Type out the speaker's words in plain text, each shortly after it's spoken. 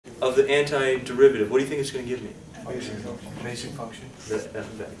of the antiderivative, what do you think it's going to give me? Basic function. The f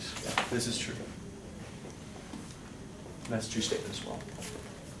of x. Yeah, this is true. And that's a true statement as well.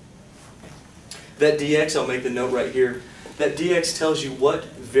 That dx, I'll make the note right here. That dx tells you what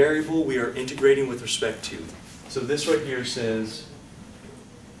variable we are integrating with respect to. So this right here says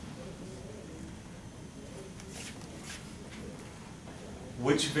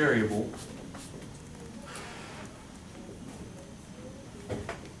which variable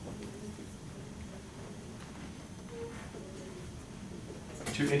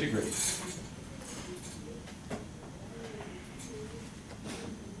to integrate.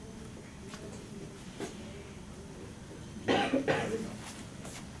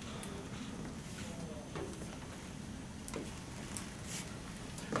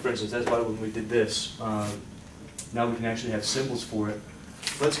 For instance, that's why when we did this, now we can actually have symbols for it.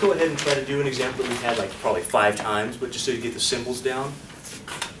 Let's go ahead and try to do an example that we've had like probably 5 times, but just so you get the symbols down.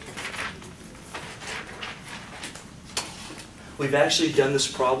 We've actually done this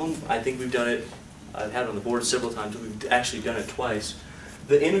problem. I think we've done it, I've had it on the board several times, but we've actually done it twice.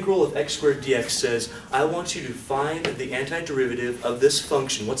 The integral of x squared dx says, I want you to find the antiderivative of this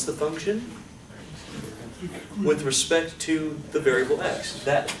function. What's the function? With respect to the variable x.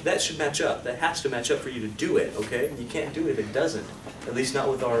 That should match up. That has to match up for you to do it, okay? You can't do it if it doesn't, at least not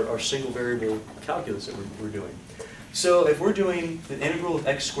with our single variable calculus that we're doing. So if we're doing the integral of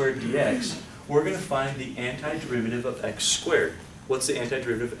x squared dx, we're going to find the antiderivative of x squared. What's the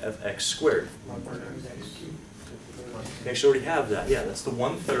antiderivative of x squared? 1/3 x cubed. You actually already have that. Yeah, that's the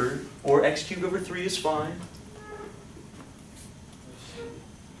 1/3, or x cubed over 3 is fine.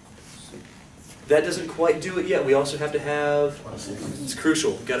 That doesn't quite do it yet. We also have to have, it's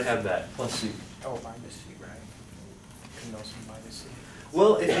crucial, we've got to have that, plus c. Oh, minus c, right? And also minus c.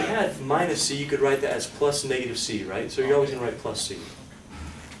 Well, if you had minus c, you could write that as plus negative c, right? So you're always going to write plus c.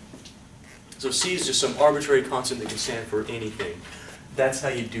 So c is just some arbitrary constant that can stand for anything. That's how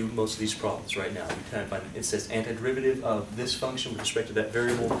you do most of these problems right now. You kind of find, it says antiderivative of this function with respect to that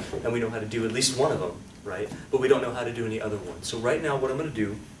variable, and we know how to do at least one of them, right? But we don't know how to do any other ones. So right now what I'm going to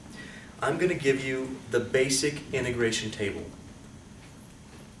do, I'm going to give you the basic integration table.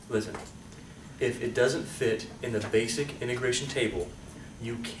 Listen, if it doesn't fit in the basic integration table,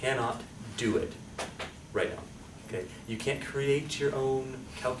 you cannot do it right now. Okay? You can't create your own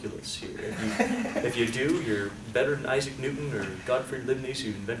calculus here. If you do, you're better than Isaac Newton or Gottfried Leibniz, who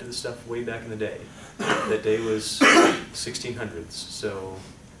invented this stuff way back in the day. That day was 1600s. So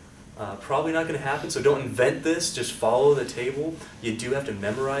probably not going to happen, so don't invent this, just follow the table. You do have to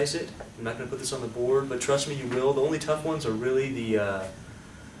memorize it. I'm not going to put this on the board, but trust me, you will. The only tough ones are really the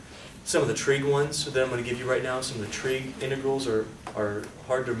some of the trig ones that I'm going to give you right now. Some of the trig integrals are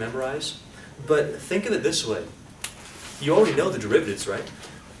hard to memorize. But think of it this way. You already know the derivatives, right?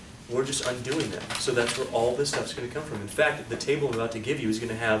 We're just undoing them. So that's where all this stuff's going to come from. In fact, the table I'm about to give you is going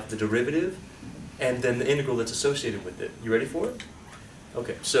to have the derivative and then the integral that's associated with it. You ready for it?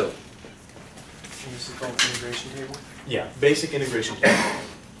 Okay, so. This is called integration table? Yeah, basic integration table.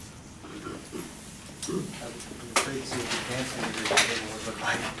 I'm afraid to see what the advanced integration table would look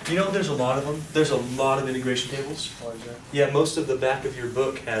like. You know, there's a lot of them. There's a lot of integration tables. What is that? Yeah, most of the back of your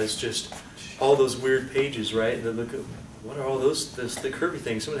book has just all those weird pages, right? And then look at, what are all those, the curvy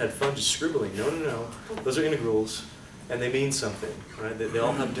things? Someone had fun just scribbling. No, no, no. Those are integrals, and they mean something, right? They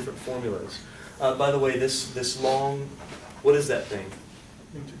all have different formulas. By the way, this long, what is that thing?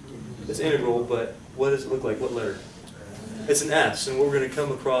 It's integral, but what does it look like? What letter? It's an S, and what we're going to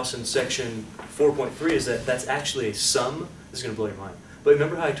come across in section 4.3 is that that's actually a sum. This is going to blow your mind. But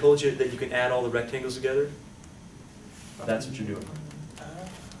remember how I told you that you can add all the rectangles together? That's what you're doing.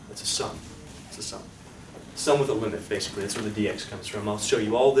 That's a sum. It's a sum. Sum with a limit, basically. That's where the dx comes from. I'll show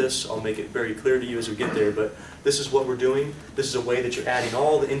you all this. I'll make it very clear to you as we get there, but this is what we're doing. This is a way that you're adding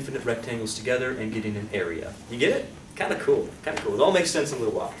all the infinite rectangles together and getting an area. You get it? Kind of cool. Kind of cool. It all makes sense in a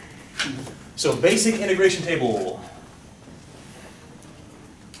little while. So, basic integration table.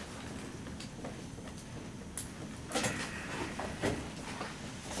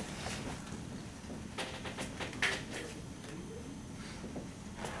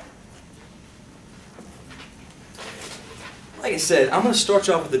 Like I said, I'm going to start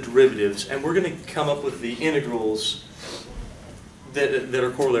you off with the derivatives, and we're going to come up with the integrals that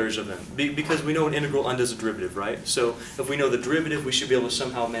are corollaries of them. Because we know an integral undoes a derivative, right? So if we know the derivative, we should be able to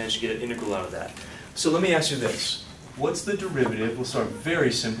somehow manage to get an integral out of that. So let me ask you this. What's the derivative? We'll start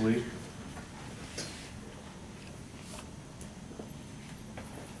very simply.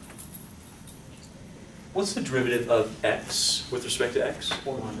 What's the derivative of x with respect to x?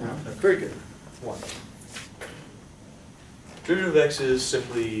 1. Very good. 1. Derivative of x is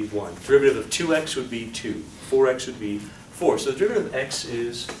simply 1. Derivative of 2x would be 2. 4x would be 4. So the derivative of x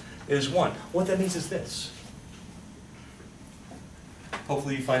is 1. What that means is this.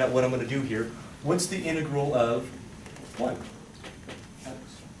 Hopefully you find out what I'm going to do here. What's the integral of 1?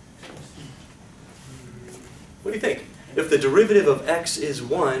 What do you think? If the derivative of x is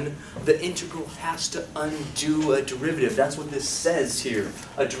 1, the integral has to undo a derivative. That's what this says here.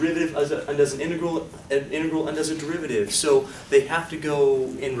 A derivative undoes an integral undoes a derivative. So they have to go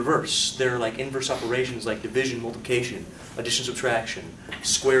in reverse. They're like inverse operations like division, multiplication, addition, subtraction,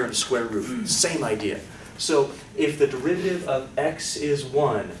 square and square root. Same idea. So if the derivative of x is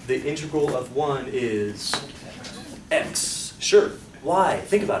 1, the integral of 1 is x. Sure. Why?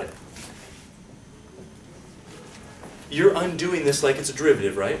 Think about it. You're undoing this like it's a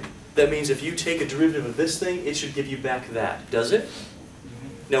derivative, right? That means if you take a derivative of this thing, it should give you back that. Does it?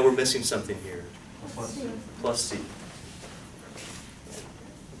 Now we're missing something here. Plus c.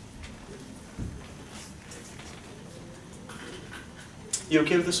 You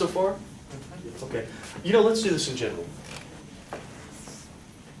okay with this so far? Okay. You know, let's do this in general.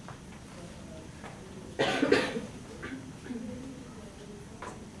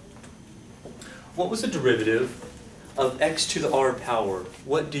 What was the derivative of x to the r power?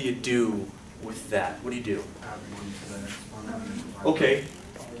 What do you do with that? What do you do? Okay.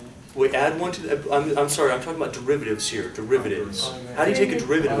 We add 1 to the... I'm sorry, I'm talking about derivatives here. Derivatives. How do you take a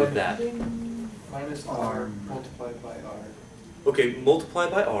derivative of that? Minus r multiplied by r. Okay, multiply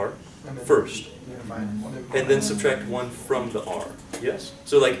by r first. And then subtract 1 from the r. Yes?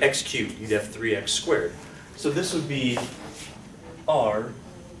 So like x cubed, you'd have 3x squared. So this would be r,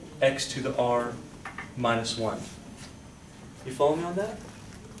 x to the r minus 1. You follow me on that?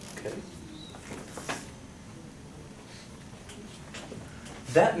 Okay.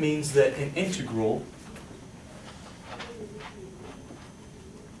 That means that an integral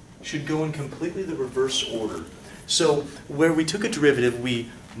should go in completely the reverse order. So where we took a derivative, we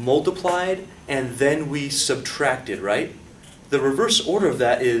multiplied and then we subtracted, right? The reverse order of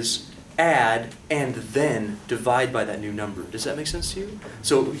that is add and then divide by that new number. Does that make sense to you?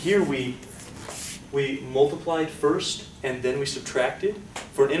 So here we multiplied first and then we subtracted.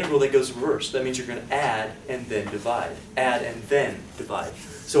 For an integral that goes reverse, that means you're going to add and then divide. Add and then divide.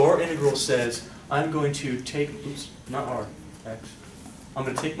 So our integral says, I'm going to take, oops, not r, x. I'm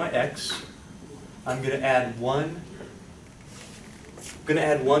going to take my x, I'm going to add 1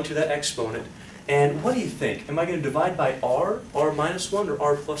 to that exponent, and what do you think? Am I going to divide by r minus 1, or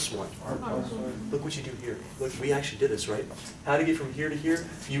r plus 1? R plus 1. Look what you do here. Look, we actually did this, right? How to get from here to here?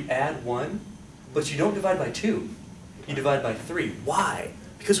 You add 1, but you don't divide by 2. You divide by 3. Why?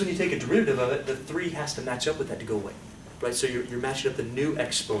 Because when you take a derivative of it, the 3 has to match up with that to go away. Right? So you're matching up the new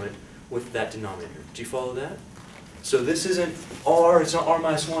exponent with that denominator. Do you follow that? So this isn't r, it's not r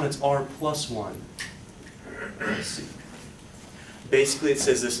minus 1, it's r plus 1. Let's see. Basically, it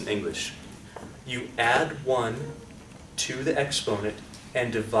says this in English. You add 1 to the exponent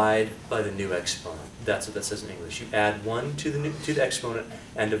and divide by the new exponent. That's what that says in English. You add 1 to the exponent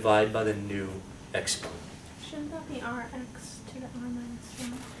and divide by the new exponent. Shouldn't that be rx to the r minus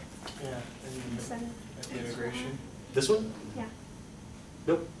 1? Yeah, Instead and of the integration. This one? Yeah.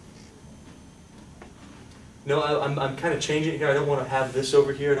 Nope. No, I'm kind of changing it here. I don't want to have this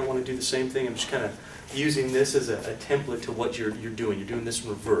over here. I don't want to do the same thing. I'm just kind of using this as a template to what you're doing. You're doing this in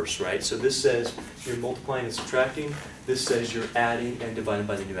reverse, right? So this says you're multiplying and subtracting. This says you're adding and dividing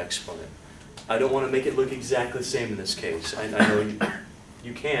by the new exponent. I don't want to make it look exactly the same in this case. I know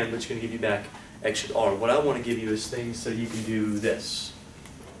you can, but it's going to give you back x to the r. What I want to give you is things so you can do this,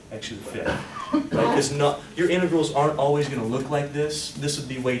 x to the 5th. Right? Because your integrals aren't always going to look like this. This would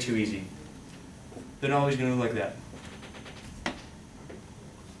be way too easy. They're not always going to look like that.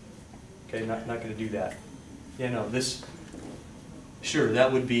 Okay, not going to do that. Yeah, no, this, sure,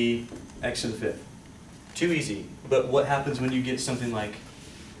 that would be x to the 5th. Too easy. But what happens when you get something like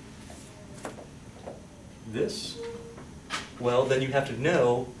this? Well, then you have to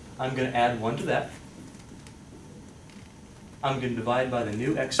know, I'm going to add 1 to that. I'm going to divide by the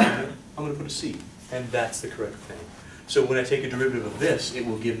new exponent. I'm going to put a c. And that's the correct thing. So when I take a derivative of this, it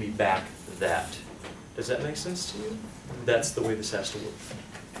will give me back that. Does that make sense to you? That's the way this has to work.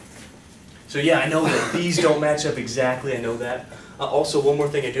 So yeah, I know that these don't match up exactly, I know that. Also, one more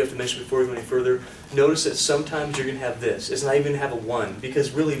thing I do have to mention before we go any further. Notice that sometimes you're going to have this. It's not even going to have a 1,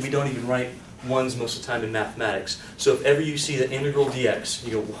 because really we don't even write 1s most of the time in mathematics. So if ever you see the integral dx,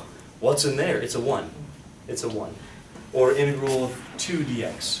 you go, what's in there? It's a 1. It's a 1. Or integral of 2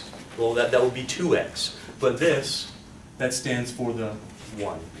 dx. Well, that would be 2x. But this, that stands for the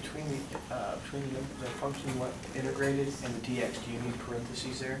 1. between the function what integrated and the dx, do you need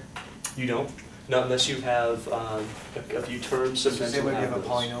parentheses there? You don't? Not unless you have a few terms. So Sometimes say you'll we have a those.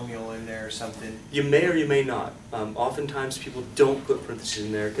 polynomial in there or something. You may or you may not. Oftentimes people don't put parentheses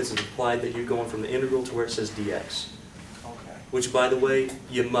in there because it's implied that you're going from the integral to where it says dx. Okay. Which, by the way,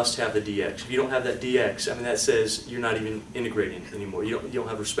 you must have the dx. If you don't have that dx, I mean, that says you're not even integrating anymore. You don't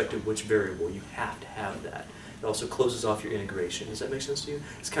have respect to which variable. You have to have that. It also closes off your integration. Does that make sense to you?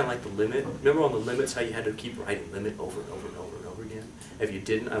 It's kind of like the limit. Remember on the limits how you had to keep writing limit over and over and over and over again? If you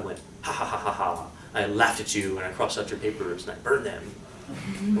didn't, I went, ha ha ha ha ha. I laughed at you and I crossed out your papers and I burned them.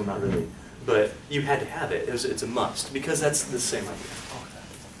 Well, not really. But you had to have it. It's a must because that's the same idea.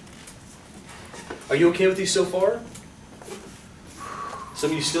 Are you okay with these so far?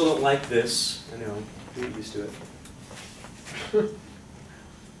 Some of you still don't like this. I know. You get used to it.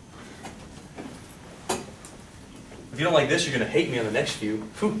 If you don't like this, you're going to hate me on the next few.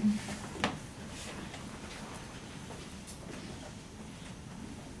 Whew.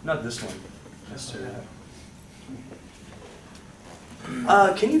 Not this one. Necessarily.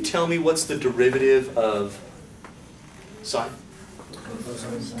 Can you tell me what's the derivative of sine?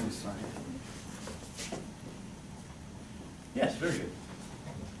 Yes, very good.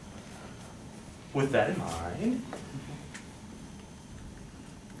 With that in mind,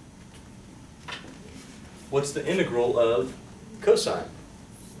 what's the integral of cosine?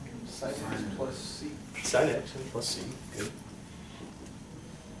 Sine x plus c. Sine x and plus c. Good.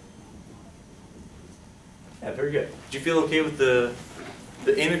 Yeah, very good. Do you feel okay with the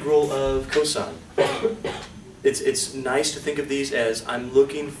integral of cosine? It's nice to think of these as I'm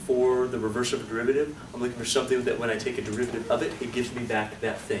looking for the reverse of a derivative. I'm looking for something that when I take a derivative of it, it gives me back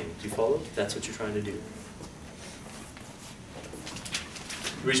that thing. Do you follow? That's what you're trying to do.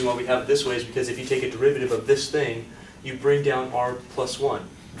 The reason why we have it this way is because if you take a derivative of this thing, you bring down r plus 1.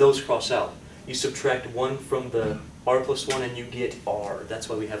 Those cross out. You subtract 1 from the r plus 1 and you get r. That's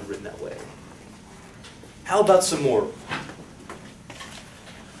why we have it written that way. How about some more?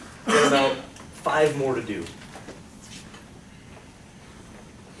 We have about 5 more to do.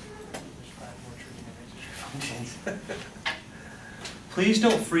 Please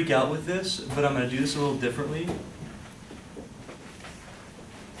don't freak out with this, but I'm going to do this a little differently.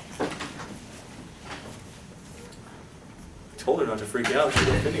 I told her not to freak out. She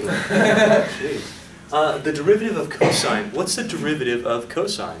did anyway. Jeez. The derivative of cosine. What's the derivative of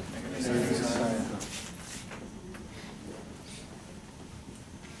cosine?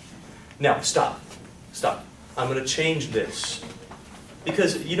 Now, stop. Stop. I'm going to change this.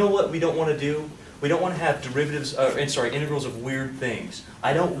 Because you know what we don't want to do? We don't want to have derivatives, integrals of weird things.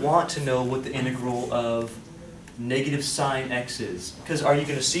 I don't want to know what the integral of negative sine x is. Because are you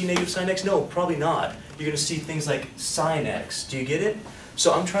going to see negative sine x? No, probably not. You're going to see things like sine x. Do you get it?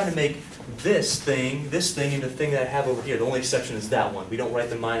 So I'm trying to make this thing into the thing that I have over here. The only exception is that one. We don't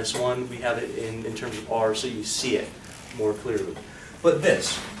write the minus 1. We have it in terms of r, so you see it more clearly. But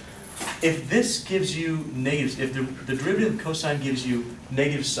this. If this gives you negatives, if the derivative of cosine gives you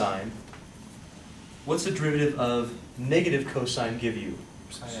negative sine, what's the derivative of negative cosine give you?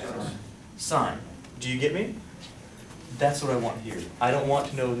 Sine. Do you get me? That's what I want here. I don't want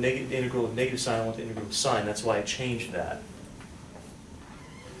to know the integral of negative sine, I want the integral of sine. That's why I changed that.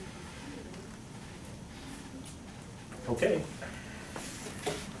 Okay.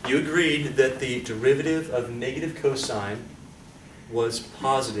 You agreed that the derivative of negative cosine was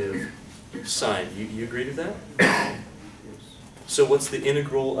positive sine. You agreed with that? So what's the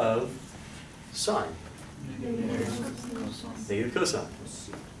integral of sine? Negative cosine.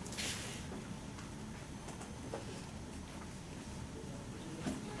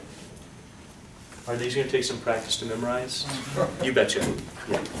 Are these going to take some practice to memorize? You betcha.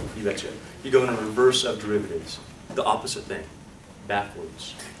 Yeah, you betcha. You go in the reverse of derivatives. The opposite thing.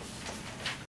 Backwards.